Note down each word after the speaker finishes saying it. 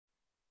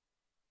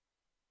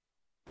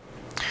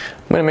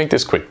going to make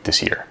this quick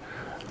this year.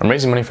 I'm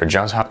raising money for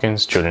Johns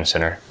Hopkins Children's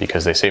Center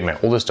because they saved my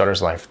oldest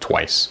daughter's life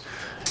twice,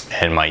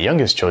 and my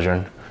youngest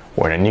children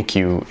were in a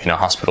NICU in a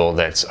hospital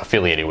that's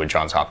affiliated with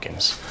Johns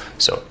Hopkins.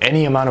 So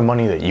any amount of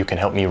money that you can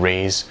help me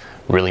raise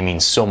really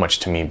means so much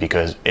to me,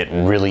 because it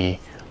really,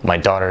 my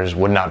daughters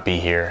would not be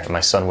here and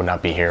my son would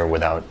not be here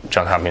without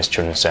Johns Hopkins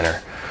Children's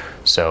Center.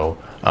 So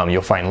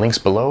you'll find links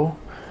below,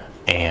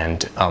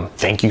 and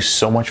thank you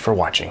so much for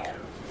watching.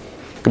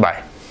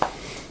 Goodbye.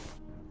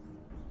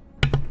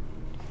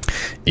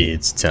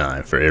 It's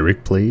time for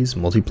Eric Plays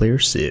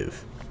Multiplayer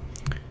Civ.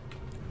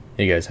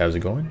 Hey guys, how's it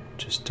going?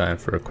 Just time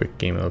for a quick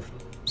game of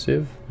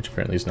Civ, which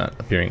apparently is not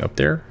appearing up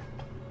there.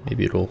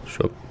 Maybe it'll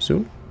show up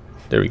soon.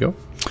 There we go.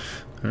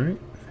 Alright.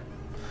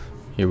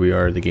 Here we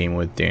are, the game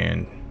with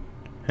Dan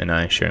and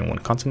I sharing one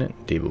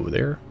continent. Dave over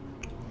there.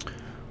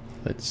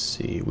 Let's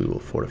see, we will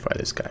fortify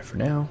this guy for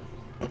now.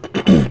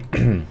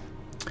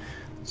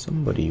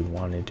 Somebody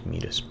wanted me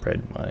to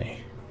spread my...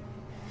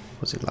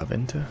 was it La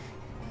Venta?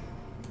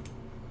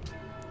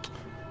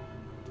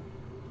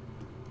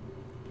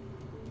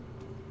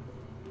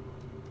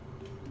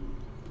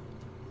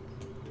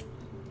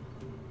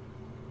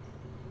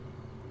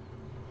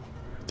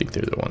 I think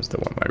they're the ones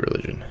that want my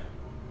religion.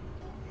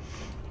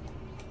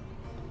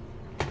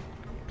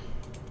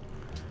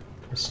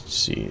 Let's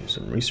see,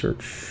 some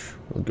research.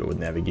 We'll go with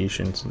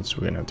navigation, since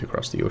we're gonna have to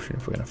cross the ocean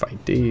if we're gonna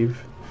fight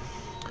Dave.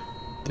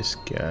 This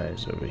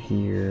guy's over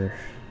here.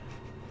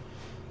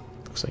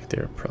 Looks like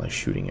they're probably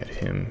shooting at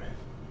him.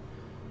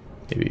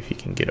 Maybe if he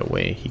can get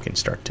away, he can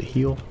start to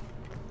heal.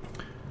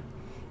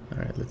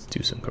 Alright, let's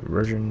do some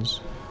conversions.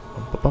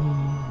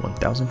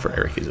 1,000 for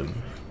Ericism.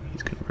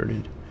 He's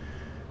converted.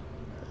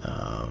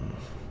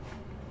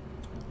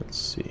 Let's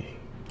see.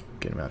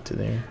 Get him out to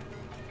there.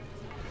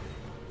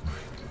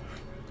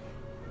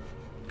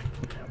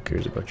 Who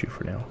cares about you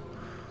for now?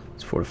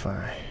 Let's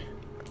fortify.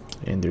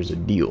 And there's a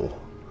deal.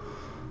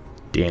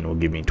 Dan will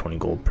give me 20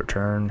 gold per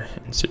turn,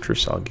 and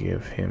Citrus, I'll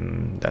give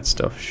him that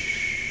stuff.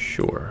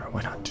 Sure,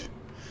 why not?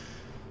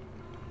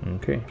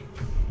 Okay.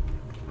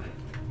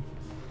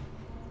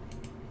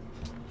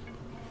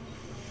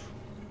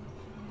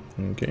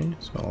 Okay,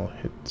 so I'll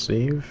hit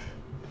save.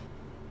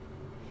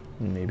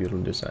 Maybe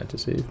it'll decide to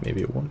save,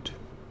 maybe it won't.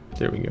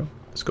 There we go.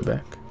 Let's go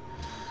back.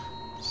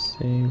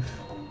 Save.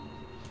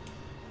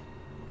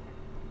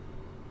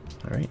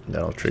 Alright,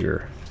 that'll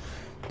trigger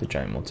the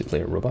giant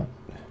multiplayer robot.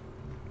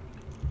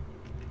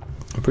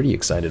 I'm pretty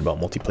excited about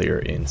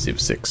multiplayer in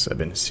Civ 6. I've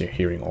been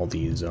hearing all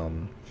these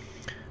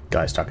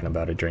guys talking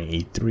about it during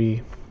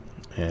E3,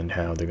 and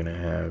how they're going to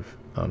have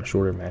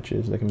shorter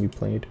matches that can be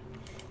played,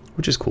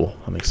 which is cool.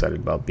 I'm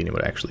excited about being able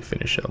to actually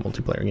finish a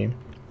multiplayer game.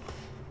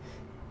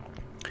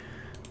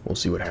 We'll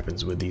see what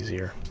happens with these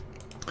here.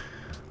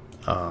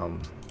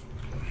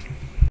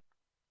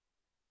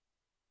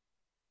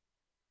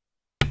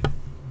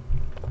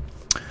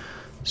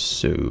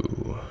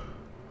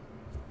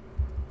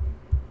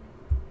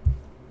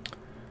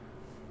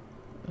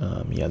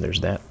 Yeah,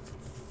 there's that.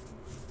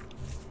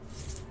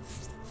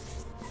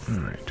 All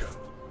right.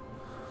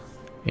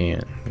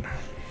 And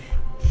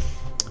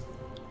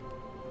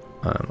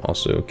I'm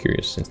also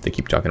curious, since they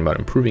keep talking about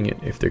improving it,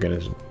 if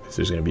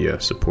there's gonna be a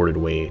supported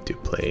way to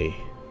play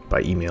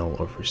by email,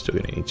 or if we're still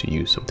gonna need to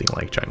use something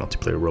like Giant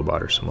Multiplayer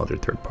Robot or some other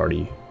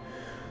third-party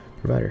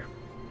provider.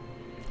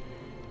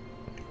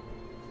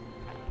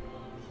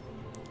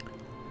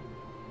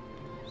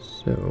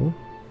 So,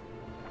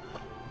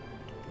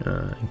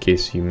 in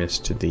case you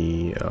missed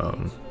the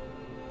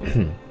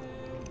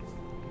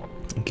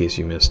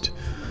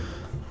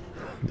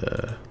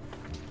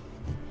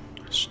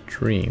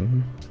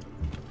stream.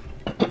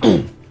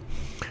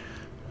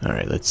 All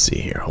right, let's see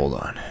here. Hold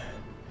on.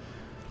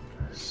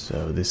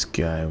 So this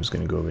guy was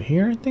gonna go over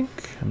here, I think.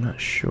 I'm not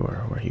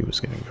sure where he was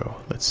gonna go.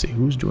 Let's see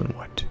who's doing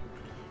what.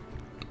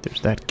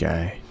 There's that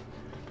guy.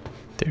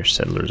 There's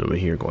settlers over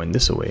here going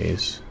this a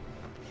ways.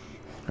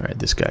 All right,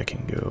 this guy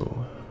can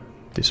go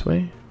this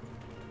way.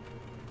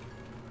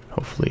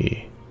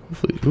 Hopefully,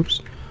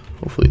 oops.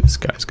 Hopefully this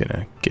guy's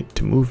gonna get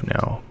to move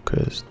now,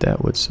 because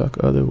that would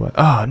suck otherwise.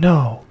 Oh,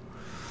 no!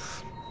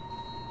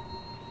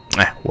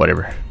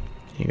 Whatever.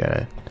 You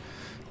gotta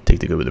take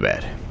the good with the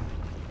bad.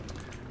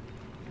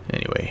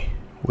 Anyway,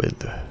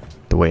 with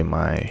the way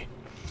my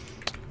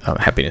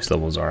happiness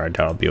levels are, I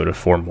doubt I'll be able to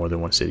form more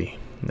than one city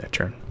in that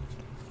turn.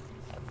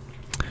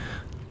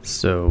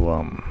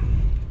 So,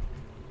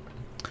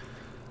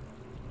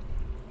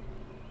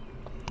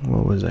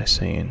 what was I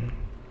saying?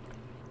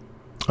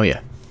 Oh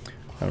yeah,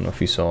 I don't know if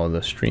you saw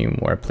the stream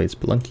where I played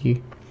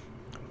Spelunky,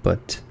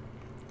 but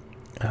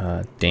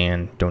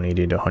Dan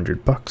donated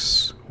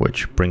 $100,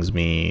 which brings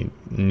me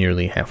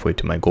nearly halfway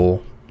to my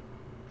goal.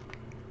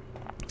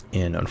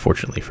 And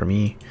unfortunately for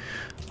me,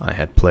 I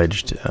had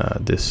pledged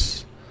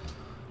this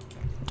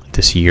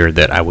year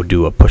that I would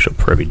do a push-up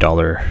for every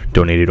dollar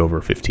donated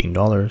over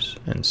 $15,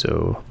 and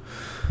so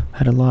I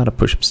had a lot of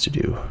push-ups to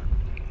do.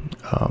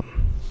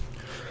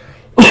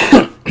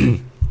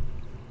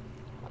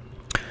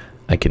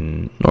 I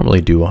can normally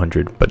do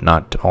 100, but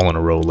not all in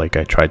a row like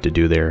I tried to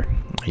do there.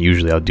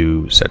 Usually I'll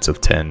do sets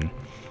of 10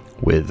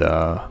 with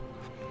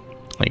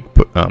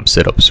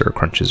sit-ups or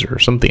crunches or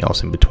something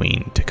else in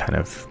between to kind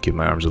of give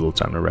my arms a little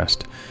time to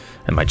rest,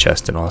 and my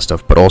chest and all that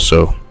stuff. But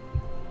also,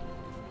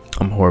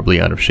 I'm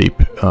horribly out of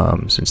shape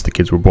since the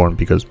kids were born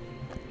because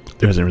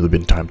there hasn't really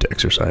been time to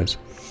exercise.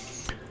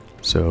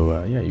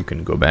 So yeah, you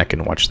can go back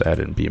and watch that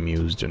and be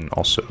amused, and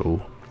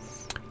also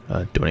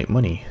donate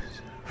money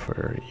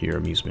for your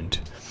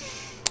amusement.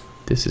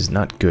 This is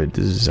not good.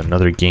 This is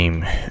another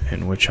game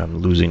in which I'm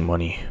losing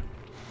money.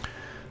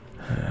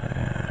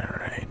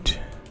 Alright,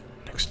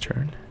 next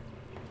turn.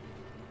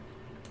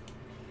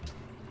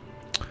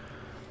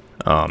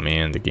 Oh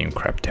man, the game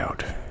crapped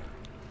out.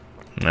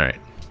 Alright.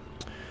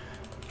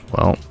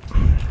 Well,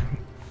 I'm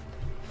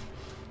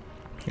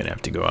gonna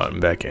have to go out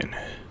and back in.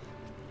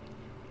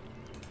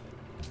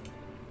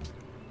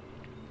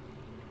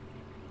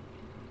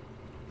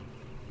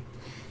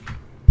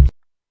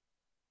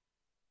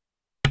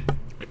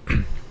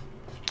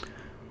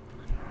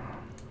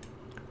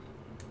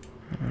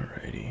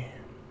 Alrighty.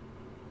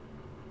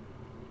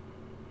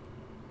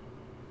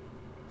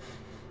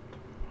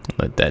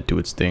 Let that do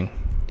its thing.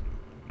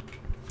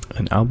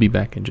 And I'll be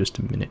back in just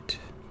a minute.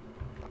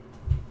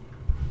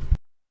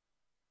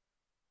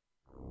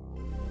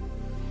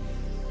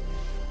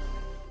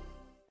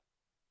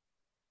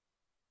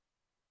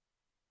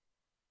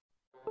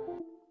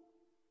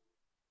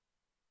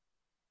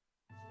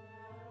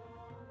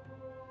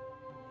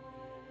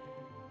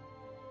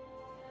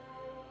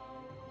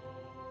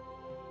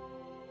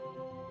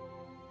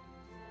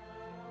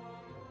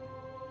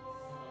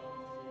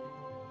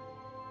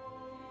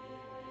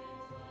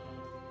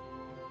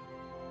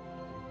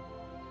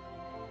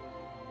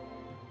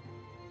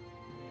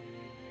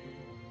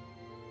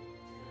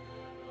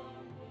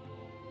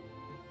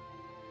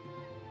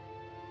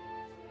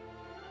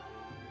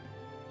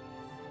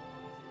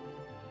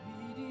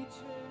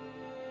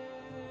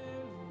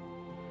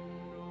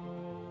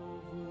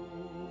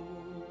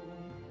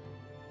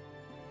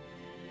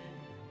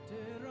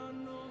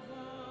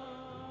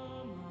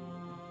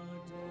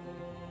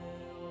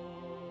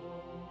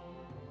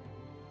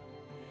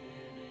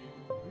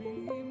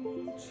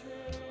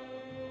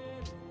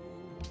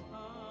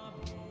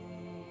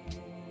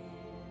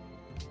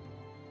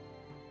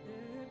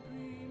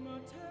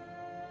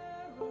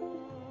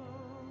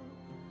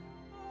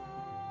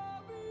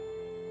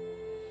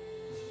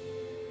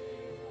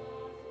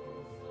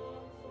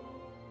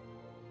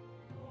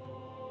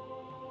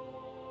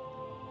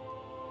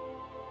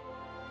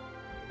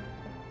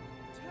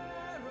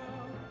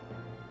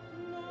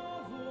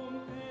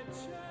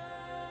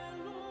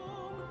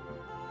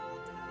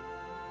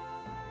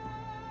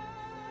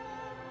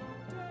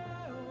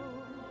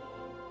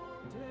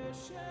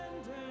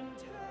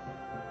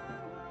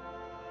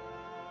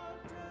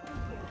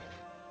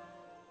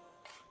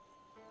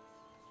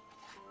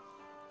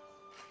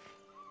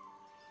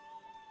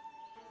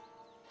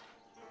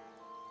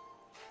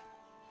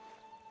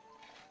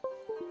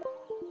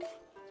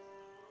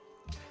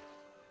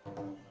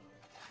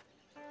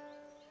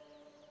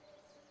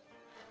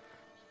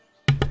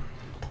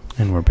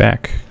 And we're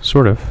back,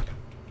 sort of.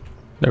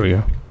 There we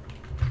go.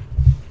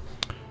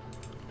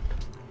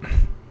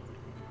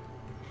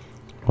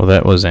 Well,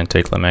 that was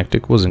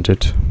anticlimactic, wasn't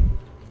it?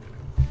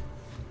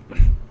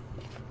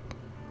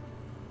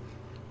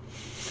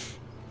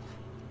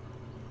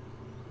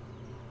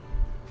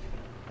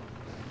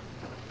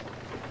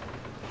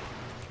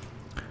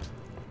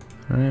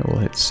 Alright, we'll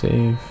hit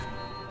save.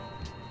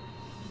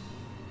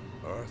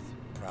 Earth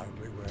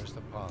proudly wears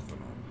the Parthenon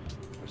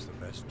as the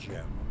best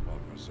gem upon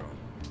her soul.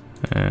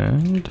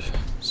 And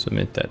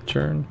submit that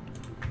turn.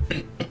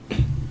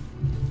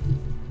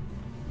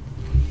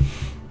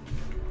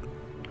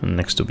 And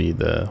next will be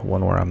the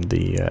one where I'm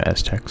the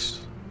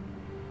Aztecs.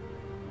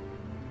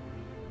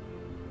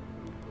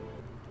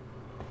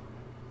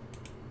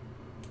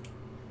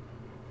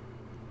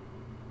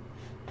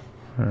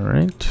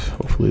 Alright,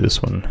 hopefully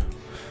this one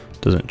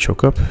doesn't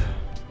choke up.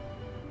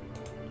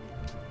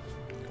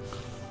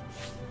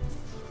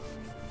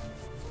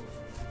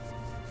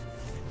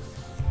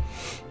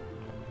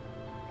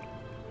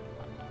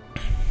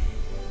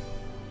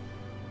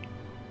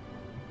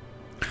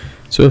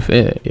 So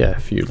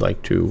if you'd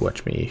like to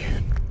watch me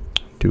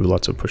do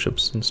lots of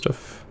push-ups and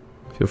stuff,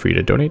 feel free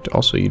to donate.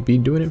 Also, you'd be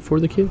doing it for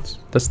the kids.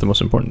 That's the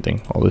most important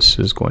thing. All this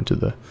is going to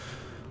the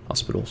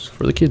hospitals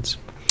for the kids.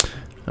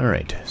 All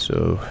right,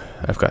 so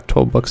I've got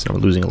 12 bucks and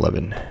we're losing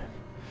 11.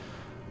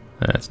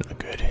 That's not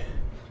good.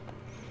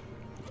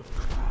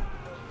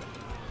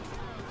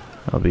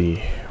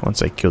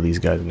 Once I kill these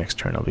guys next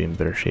turn, I'll be in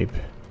better shape.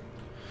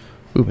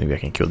 Ooh, maybe I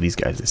can kill these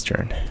guys this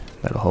turn.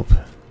 That'll help.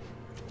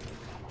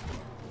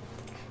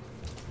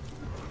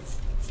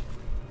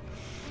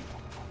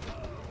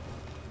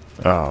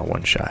 Oh,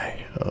 one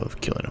shy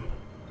of killing him.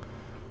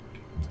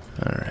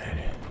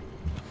 Alright.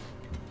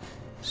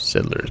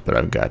 Settlers, but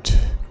I've got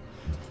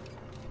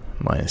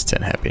minus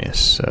 10 happiness,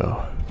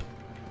 so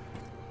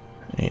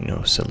ain't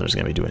no settlers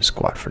gonna be doing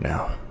squat for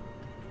now.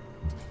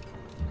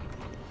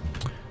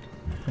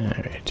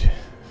 Alright.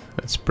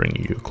 Let's bring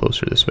you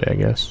closer this way, I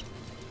guess.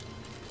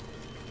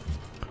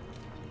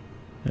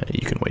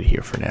 You can wait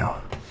here for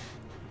now.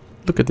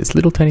 Look at this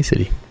little tiny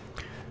city.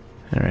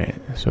 Alright,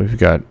 so we've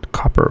got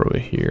copper over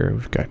here.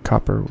 We've got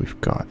copper,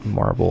 we've got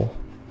marble,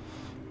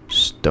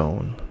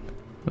 stone.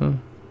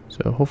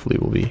 So hopefully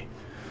we'll be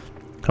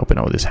helping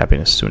out with this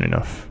happiness soon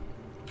enough.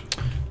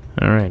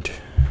 Alright.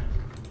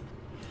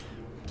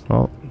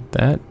 Well,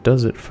 that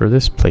does it for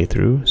this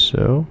playthrough,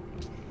 so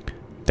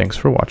thanks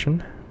for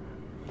watching,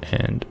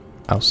 and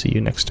I'll see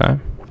you next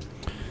time.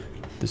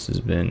 This has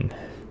been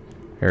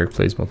Eric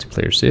Plays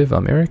Multiplayer Civ.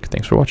 I'm Eric.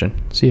 Thanks for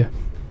watching. See ya.